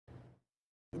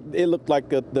It looked like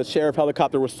the sheriff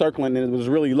helicopter was circling and it was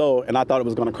really low, and I thought it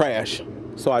was going to crash.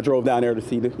 So I drove down there to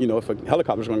see, if a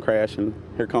helicopter's going to crash, and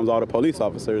here comes all the police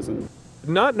officers.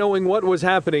 Not knowing what was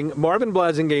happening, Marvin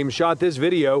Blasingame shot this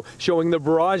video showing the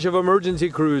barrage of emergency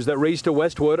crews that raced to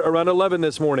Westwood around 11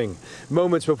 this morning.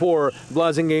 Moments before,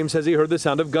 Blasingame says he heard the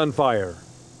sound of gunfire.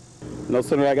 No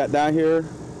sooner I got down here,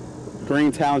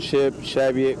 Green Township,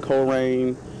 Cheviot,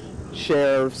 Coleraine,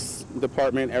 Sheriff's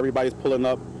Department, everybody's pulling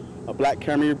up. A black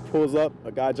Camry pulls up,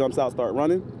 a guy jumps out, start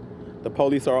running. The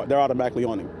police they're automatically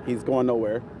on him. He's going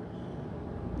nowhere.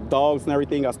 Dogs and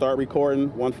everything, I start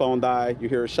recording, one phone died, you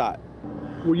hear a shot.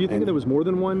 Were you thinking there was more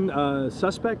than one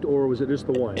suspect, or was it just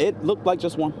the one? It looked like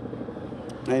just one.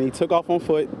 And he took off on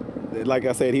foot. Like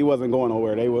I said, he wasn't going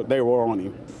nowhere. They were on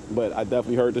him. But I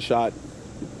definitely heard the shot.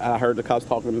 I heard the cops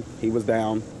talking. He was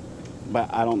down.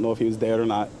 But I don't know if he was dead or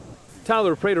not.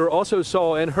 Tyler Prater also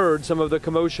saw and heard some of the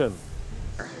commotion.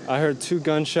 I heard 2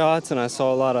 gunshots and I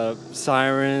saw a lot of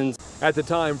sirens. At the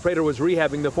time, Prater was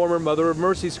rehabbing the former Mother of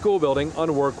Mercy school building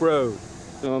on Work Road.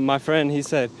 My friend, he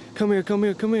said, "Come here, come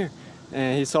here, come here."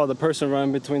 And he saw the person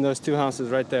run between those 2 houses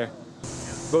right there.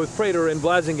 Both Prater and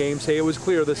Blasingame say it was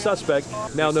clear the suspect,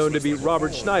 now known to be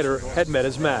Robert Schneider, had met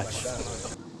his match.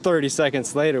 30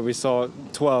 seconds later, we saw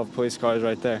 12 police cars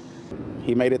right there.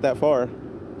 He made it that far,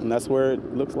 and that's where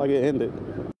it looks like it ended.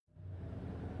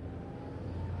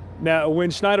 Now, when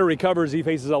Schneider recovers, he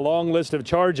faces a long list of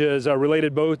charges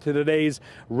related both to today's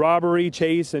robbery,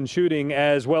 chase, and shooting,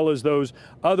 as well as those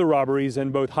other robberies in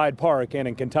both Hyde Park and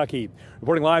in Kentucky.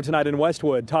 Reporting live tonight in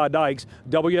Westwood, Todd Dykes,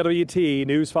 WWT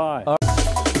News 5.